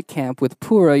to the camp with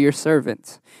Purah your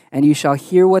servant, and you shall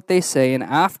hear what they say, and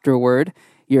afterward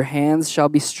your hands shall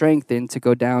be strengthened to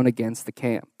go down against the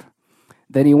camp.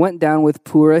 Then he went down with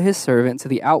Purah his servant to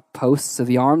the outposts of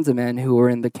the armed men who were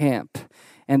in the camp.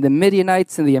 And the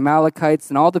Midianites and the Amalekites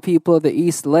and all the people of the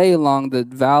east lay along the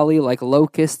valley like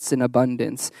locusts in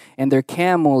abundance, and their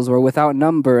camels were without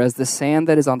number as the sand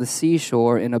that is on the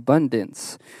seashore in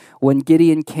abundance. When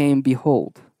Gideon came,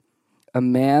 behold, a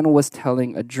man was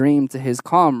telling a dream to his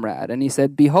comrade, and he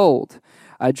said, behold,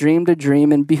 I dreamed a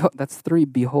dream, and behold, that's 3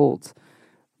 beholds.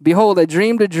 Behold, I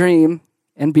dreamed a dream,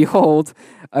 and behold,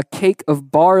 a cake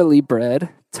of barley bread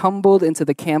tumbled into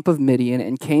the camp of Midian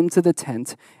and came to the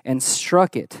tent and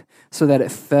struck it so that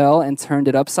it fell and turned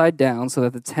it upside down so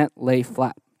that the tent lay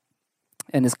flat.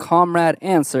 And his comrade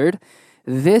answered,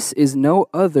 this is no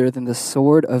other than the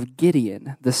sword of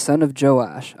Gideon, the son of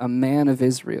Joash, a man of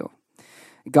Israel.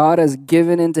 God has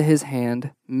given into his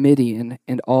hand Midian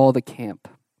and all the camp.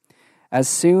 As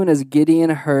soon as Gideon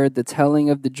heard the telling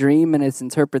of the dream and its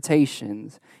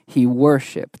interpretations, he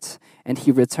worshipped, and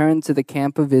he returned to the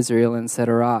camp of Israel and said,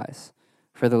 arise,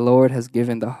 for the Lord has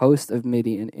given the host of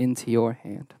Midian into your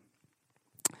hand.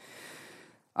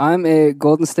 I'm a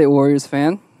Golden State Warriors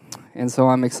fan, and so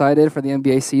I'm excited for the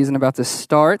NBA season about to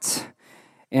start.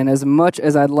 And as much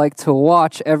as I'd like to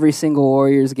watch every single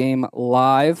Warriors game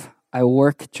live, I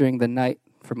work during the night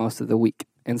for most of the week.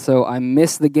 And so I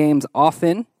miss the games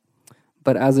often,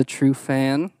 but as a true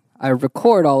fan, I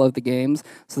record all of the games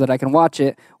so that I can watch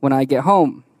it when I get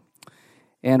home.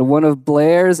 And one of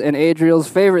Blair's and Adriel's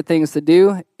favorite things to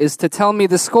do is to tell me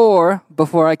the score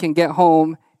before I can get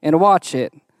home and watch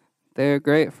it. They're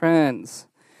great friends.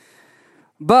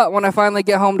 But when I finally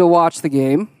get home to watch the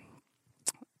game,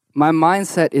 my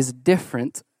mindset is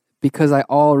different because I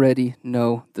already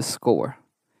know the score.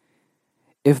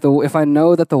 If I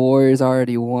know that the Warriors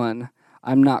already won,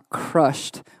 I'm not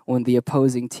crushed when the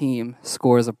opposing team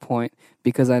scores a point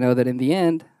because I know that in the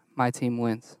end, my team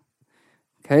wins.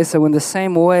 Okay, so in the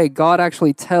same way, God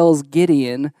actually tells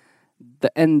Gideon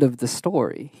the end of the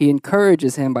story. He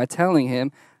encourages him by telling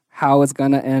him how it's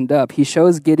going to end up. He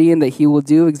shows Gideon that he will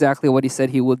do exactly what he said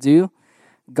he will do.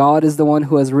 God is the one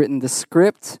who has written the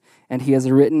script, and he has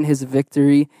written his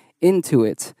victory into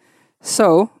it.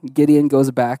 So Gideon goes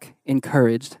back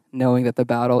encouraged, knowing that the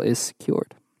battle is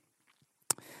secured.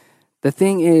 The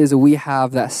thing is, we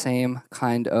have that same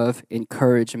kind of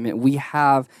encouragement. We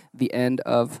have the end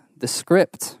of the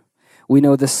script. We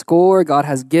know the score. God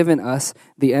has given us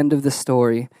the end of the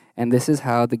story, and this is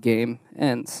how the game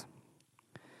ends.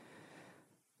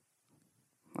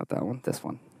 Not that one, this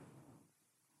one.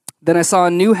 Then I saw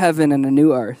a new heaven and a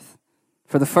new earth.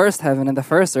 For the first heaven and the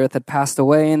first earth had passed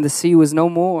away, and the sea was no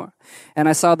more. And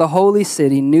I saw the holy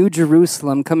city, New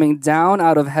Jerusalem, coming down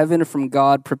out of heaven from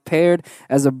God, prepared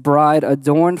as a bride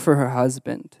adorned for her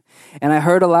husband. And I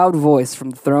heard a loud voice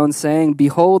from the throne saying,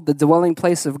 behold, the dwelling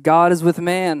place of God is with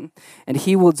man, and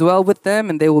he will dwell with them,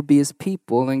 and they will be his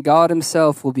people, and God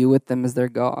himself will be with them as their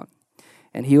God.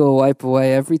 And he will wipe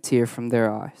away every tear from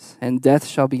their eyes, and death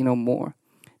shall be no more.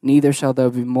 Neither shall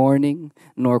there be mourning,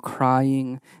 nor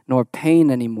crying, nor pain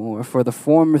anymore, for the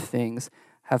former things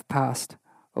have passed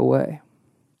away.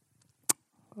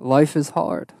 Life is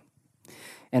hard,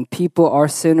 and people are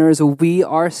sinners. We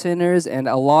are sinners, and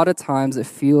a lot of times it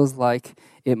feels like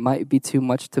it might be too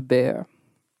much to bear.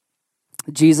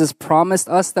 Jesus promised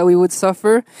us that we would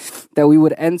suffer, that we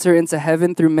would enter into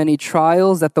heaven through many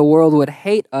trials, that the world would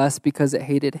hate us because it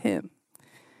hated him.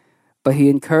 But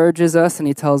he encourages us and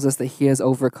he tells us that he has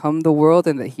overcome the world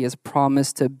and that he has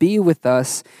promised to be with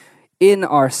us in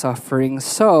our suffering.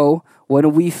 So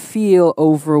when we feel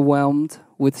overwhelmed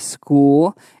with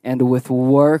school and with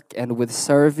work and with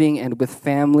serving and with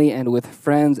family and with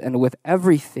friends and with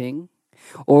everything,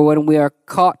 or when we are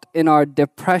caught in our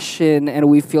depression and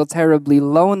we feel terribly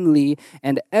lonely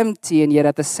and empty and yet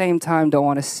at the same time don't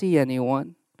want to see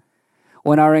anyone,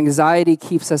 when our anxiety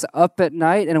keeps us up at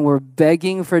night and we're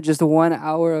begging for just 1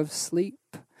 hour of sleep,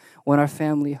 when our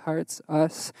family hurts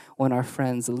us, when our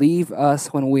friends leave us,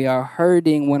 when we are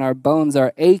hurting, when our bones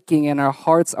are aching and our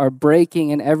hearts are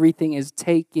breaking and everything is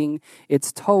taking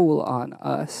its toll on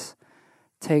us.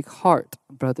 Take heart,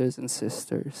 brothers and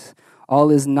sisters. All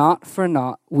is not for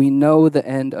naught. We know the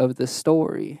end of the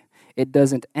story. It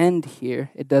doesn't end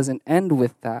here. It doesn't end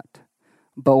with that.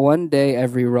 But one day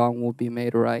every wrong will be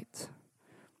made right.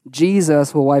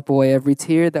 Jesus will wipe away every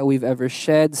tear that we've ever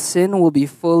shed. Sin will be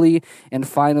fully and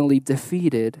finally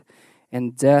defeated,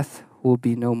 and death will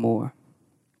be no more.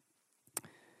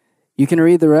 You can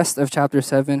read the rest of chapter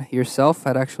 7 yourself.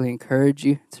 I'd actually encourage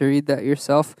you to read that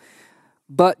yourself.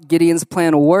 But Gideon's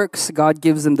plan works. God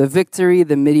gives them the victory.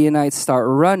 The Midianites start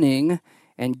running,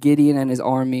 and Gideon and his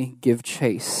army give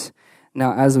chase.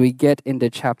 Now, as we get into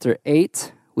chapter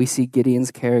 8, we see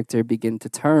Gideon's character begin to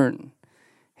turn.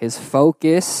 His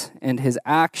focus and his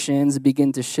actions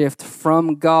begin to shift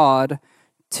from God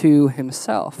to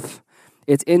himself.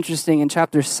 It's interesting, in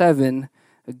chapter 7,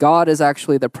 God is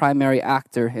actually the primary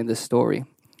actor in the story.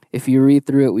 If you read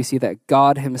through it, we see that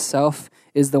God himself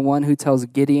is the one who tells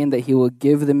Gideon that he will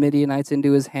give the Midianites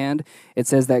into his hand. It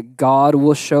says that God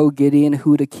will show Gideon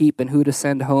who to keep and who to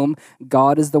send home.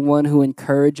 God is the one who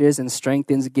encourages and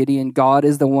strengthens Gideon. God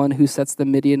is the one who sets the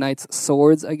Midianites'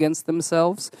 swords against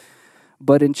themselves.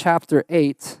 But in chapter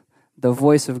 8, the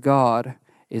voice of God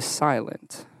is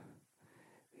silent.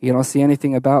 You don't see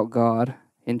anything about God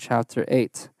in chapter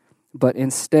 8. But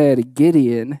instead,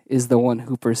 Gideon is the one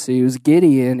who pursues.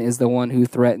 Gideon is the one who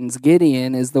threatens.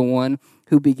 Gideon is the one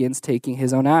who begins taking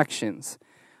his own actions.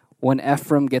 When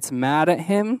Ephraim gets mad at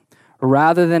him,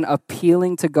 rather than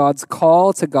appealing to God's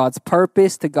call, to God's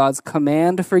purpose, to God's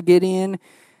command for Gideon,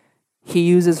 he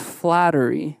uses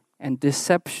flattery and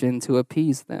deception to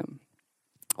appease them.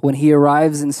 When he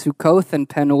arrives in Sukkoth and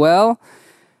Penuel,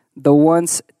 the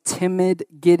once timid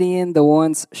Gideon, the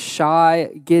once shy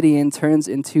Gideon turns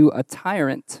into a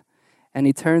tyrant, and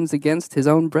he turns against his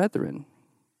own brethren.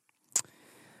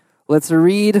 Let's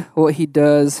read what he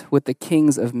does with the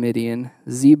kings of Midian,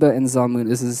 Zebah and Zalmunna.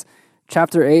 This is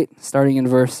chapter 8, starting in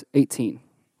verse 18.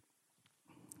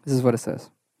 This is what it says.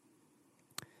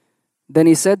 Then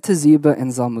he said to Zebah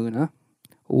and Zalmunna,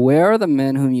 "Where are the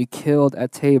men whom you killed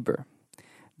at Tabor?"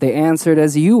 They answered,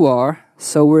 "As you are,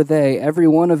 so were they. Every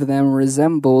one of them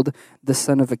resembled the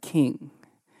son of a king."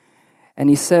 And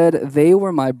he said, "They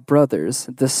were my brothers,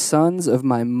 the sons of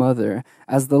my mother.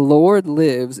 As the Lord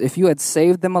lives, if you had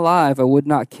saved them alive, I would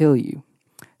not kill you."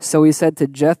 So he said to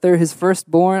Jether, his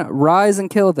firstborn, "Rise and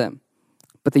kill them."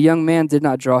 But the young man did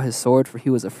not draw his sword, for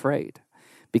he was afraid,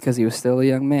 because he was still a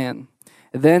young man.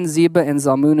 Then Zebah and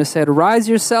Zalmunna said, "Rise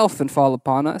yourself and fall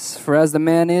upon us, for as the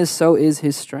man is, so is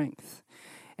his strength."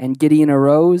 And Gideon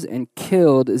arose and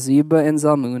killed Zebah and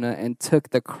Zalmunna and took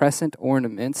the crescent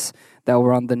ornaments that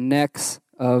were on the necks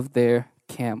of their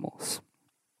camels.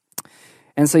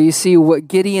 And so you see, what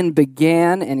Gideon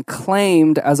began and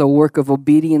claimed as a work of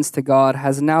obedience to God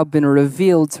has now been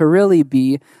revealed to really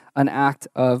be an act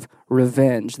of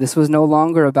revenge. This was no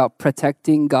longer about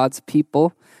protecting God's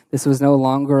people. This was no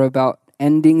longer about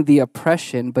ending the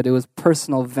oppression, but it was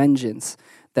personal vengeance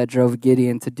that drove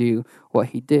Gideon to do what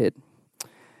he did.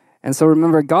 And so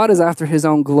remember, God is after his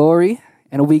own glory,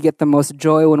 and we get the most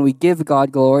joy when we give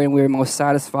God glory, and we are most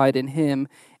satisfied in him.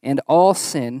 And all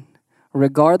sin,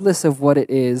 regardless of what it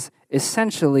is,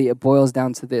 essentially it boils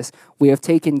down to this. We have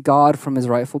taken God from his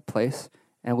rightful place,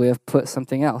 and we have put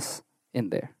something else in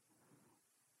there.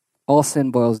 All sin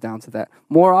boils down to that.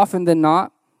 More often than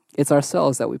not, it's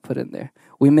ourselves that we put in there.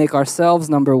 We make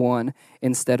ourselves number one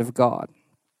instead of God.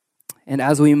 And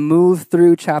as we move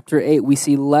through chapter 8, we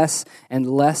see less and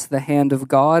less the hand of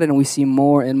God, and we see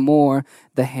more and more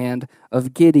the hand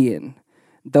of Gideon.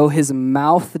 Though his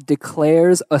mouth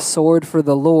declares a sword for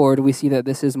the Lord, we see that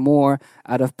this is more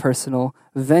out of personal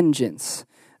vengeance.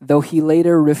 Though he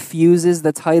later refuses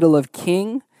the title of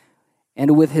king,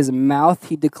 and with his mouth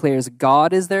he declares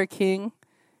God is their king,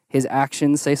 his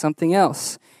actions say something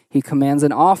else. He commands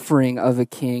an offering of a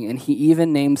king, and he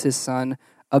even names his son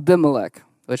Abimelech,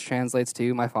 which translates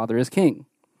to, "My father is king."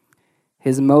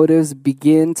 His motives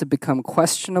begin to become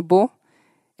questionable,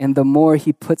 and the more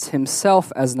he puts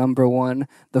himself as number one,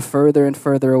 the further and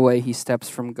further away he steps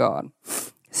from God.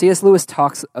 C.S. Lewis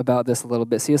talks about this a little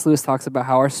bit. C.S. Lewis talks about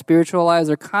how our spiritual lives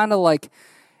are kind of like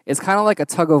a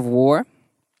tug of war,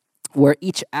 where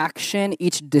each action,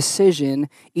 each decision,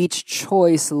 each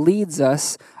choice leads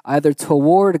us either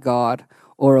toward God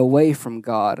or away from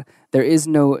God. There is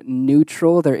no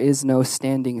neutral, there is no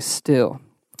standing still.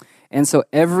 And so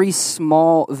every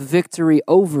small victory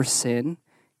over sin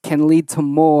can lead to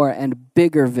more and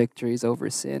bigger victories over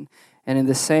sin. And in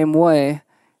the same way,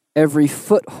 every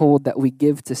foothold that we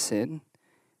give to sin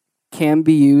can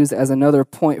be used as another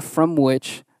point from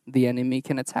which the enemy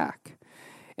can attack.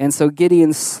 And so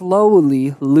Gideon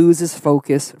slowly loses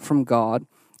focus from God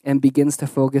and begins to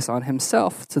focus on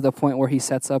himself to the point where he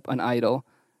sets up an idol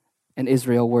and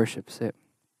Israel worships it.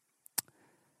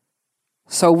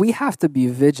 So we have to be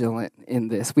vigilant in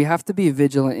this. We have to be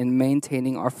vigilant in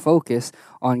maintaining our focus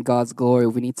on God's glory.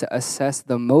 We need to assess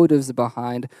the motives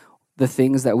behind the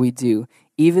things that we do.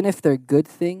 Even if they're good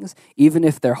things, even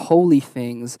if they're holy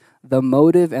things, the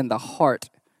motive and the heart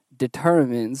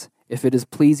determines if it is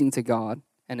pleasing to God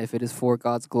and if it is for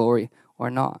God's glory or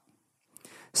not.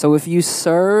 So if you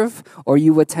serve or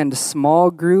you attend a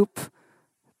small group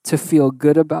to feel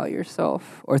good about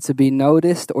yourself or to be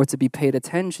noticed or to be paid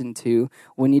attention to,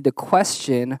 we need to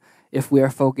question if we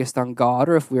are focused on God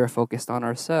or if we are focused on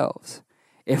ourselves.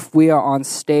 If we are on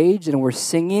stage and we're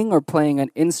singing or playing an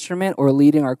instrument or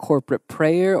leading our corporate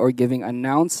prayer or giving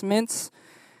announcements,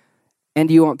 and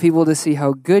you want people to see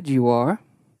how good you are,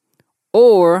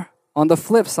 or on the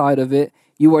flip side of it,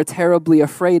 you are terribly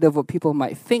afraid of what people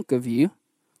might think of you,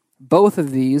 both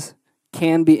of these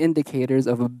can be indicators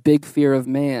of a big fear of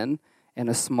man and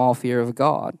a small fear of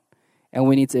God. And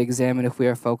we need to examine if we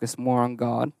are focused more on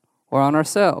God or on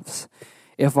ourselves.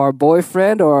 If our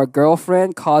boyfriend or our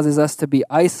girlfriend causes us to be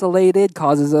isolated,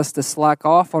 causes us to slack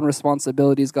off on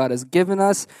responsibilities God has given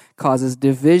us, causes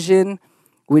division,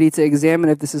 we need to examine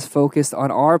if this is focused on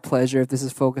our pleasure, if this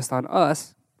is focused on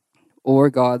us or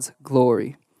God's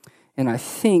glory. And I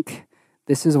think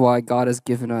this is why God has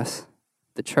given us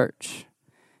the church.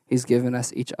 He's given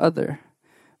us each other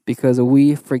because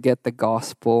we forget the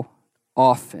gospel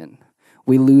often.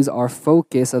 We lose our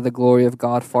focus of the glory of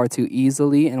God far too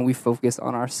easily, and we focus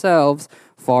on ourselves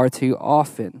far too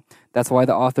often. That's why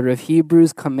the author of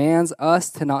Hebrews commands us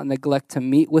to not neglect to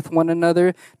meet with one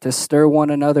another, to stir one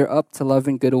another up to love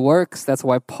and good works. That's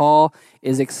why Paul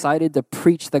is excited to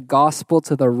preach the gospel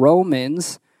to the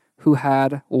Romans who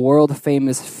had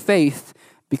world-famous faith,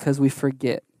 because we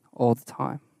forget all the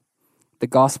time. The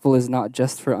gospel is not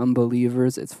just for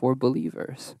unbelievers, it's for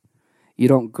believers. You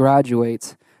don't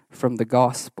graduate from the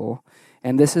gospel.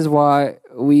 And this is why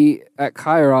we at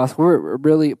Kairos, we're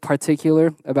really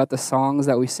particular about the songs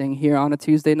that we sing here on a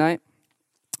Tuesday night.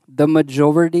 The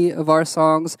majority of our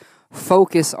songs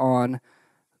focus on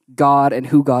God and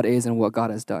who God is and what God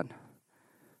has done.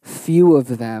 Few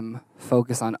of them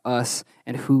focus on us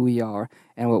and who we are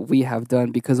and what we have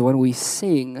done, because when we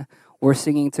sing, we're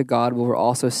singing to God, but we're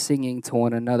also singing to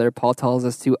one another. Paul tells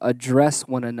us to address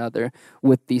one another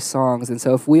with these songs. And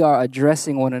so if we are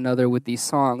addressing one another with these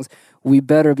songs, we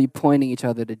better be pointing each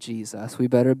other to Jesus. We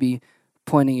better be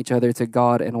pointing each other to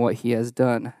God and what he has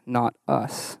done, not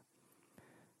us.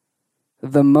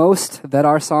 The most that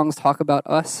our songs talk about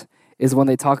us is when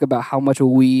they talk about how much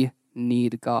we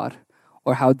need God,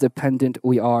 or how dependent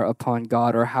we are upon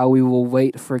God, or how we will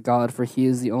wait for God, for he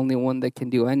is the only one that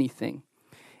can do anything.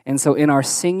 And so in our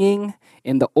singing,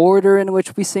 in the order in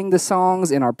which we sing the songs,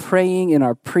 in our praying, in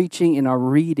our preaching, in our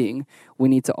reading, we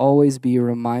need to always be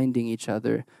reminding each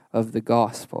other of the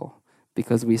gospel,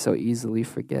 because we so easily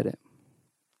forget it.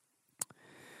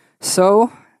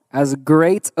 So, as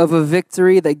great of a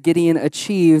victory that Gideon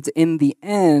achieved, in the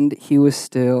end, he was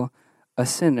still a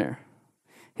sinner.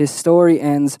 His story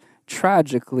ends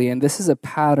tragically, and this is a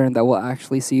pattern that we'll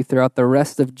actually see throughout the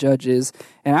rest of Judges,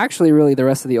 and actually really the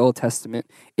rest of the Old Testament.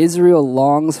 Israel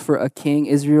longs for a king.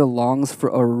 Israel longs for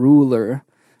a ruler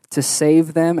to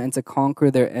save them and to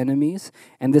conquer their enemies.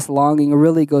 And this longing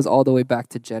really goes all the way back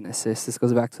to Genesis. This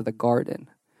goes back to the garden,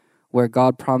 where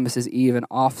God promises Eve an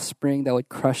offspring that would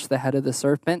crush the head of the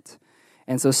serpent.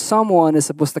 And so someone is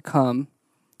supposed to come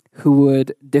who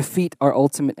would defeat our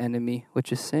ultimate enemy,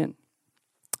 which is sin.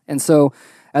 And so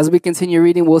as we continue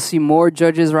reading, we'll see more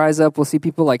judges rise up. We'll see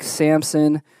people like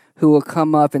Samson who will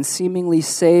come up and seemingly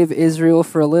save Israel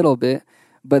for a little bit,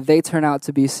 but they turn out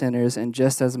to be sinners and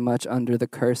just as much under the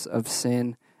curse of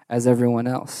sin as everyone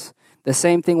else. The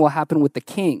same thing will happen with the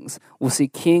kings. We'll see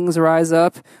kings rise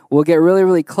up. We'll get really,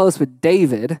 really close with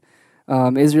David.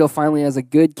 Israel finally has a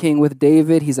good king with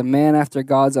David. He's a man after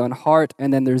God's own heart.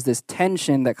 And then there's this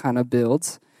tension that kind of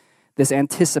builds, this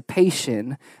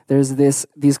anticipation. There's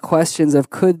these questions of,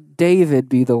 could David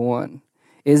be the one?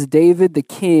 Is David the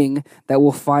king that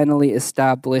will finally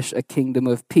establish a kingdom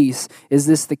of peace? Is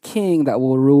this the king that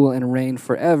will rule and reign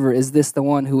forever? Is this the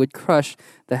one who would crush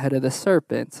the head of the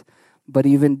serpent? But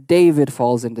even David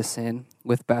falls into sin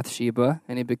with Bathsheba,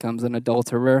 and he becomes an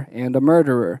adulterer and a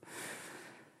murderer.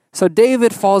 So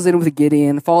David falls in with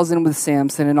Gideon, falls in with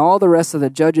Samson, and all the rest of the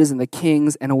judges and the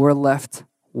kings, and we're left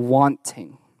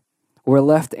wanting. We're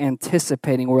left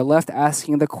anticipating. We're left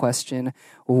asking the question,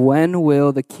 when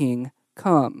will the king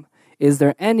come? Is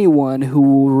there anyone who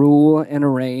will rule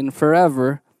and reign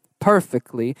forever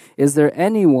perfectly? Is there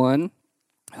anyone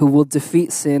who will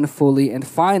defeat sin fully? And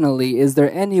finally, is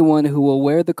there anyone who will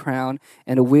wear the crown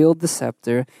and wield the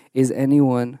scepter? Is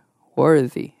anyone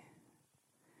worthy?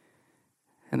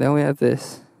 And then we have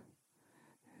this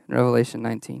in Revelation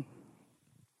 19.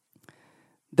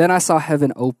 Then I saw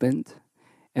heaven opened,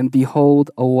 and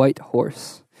behold, a white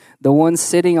horse. The one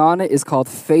sitting on it is called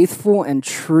Faithful and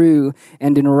True,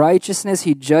 and in righteousness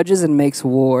he judges and makes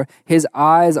war. His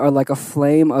eyes are like a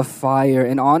flame of fire,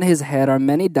 and on his head are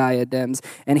many diadems,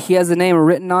 and he has a name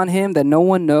written on him that no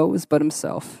one knows but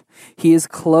himself. He is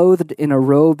clothed in a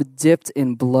robe dipped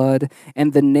in blood,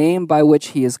 and the name by which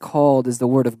he is called is the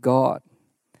Word of God.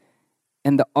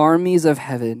 And the armies of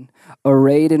heaven,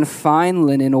 arrayed in fine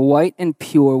linen, white and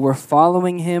pure, were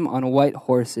following him on white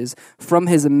horses. From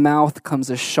his mouth comes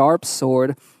a sharp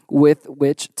sword with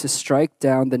which to strike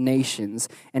down the nations,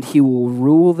 and he will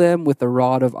rule them with a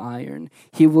rod of iron.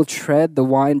 He will tread the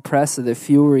winepress of the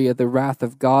fury of the wrath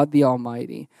of God the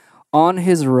Almighty. On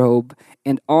his robe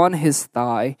and on his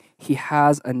thigh he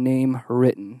has a name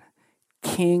written,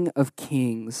 King of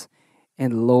Kings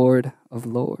and Lord of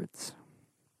Lords.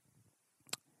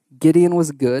 Gideon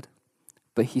was good,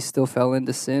 but he still fell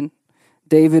into sin.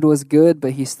 David was good,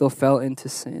 but he still fell into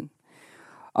sin.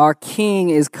 Our King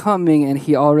is coming, and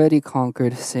he already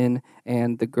conquered sin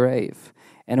and the grave.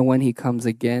 And when he comes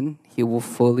again, he will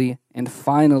fully and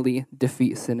finally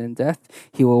defeat sin and death.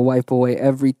 He will wipe away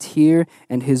every tear,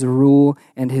 and his rule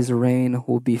and his reign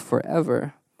will be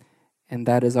forever. And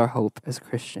that is our hope as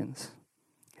Christians.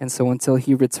 And so until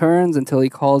he returns, until he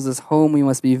calls us home, we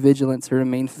must be vigilant to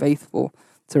remain faithful,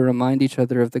 to remind each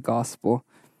other of the gospel,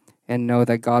 and know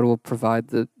that God will provide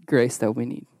the grace that we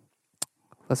need.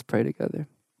 Let's pray together.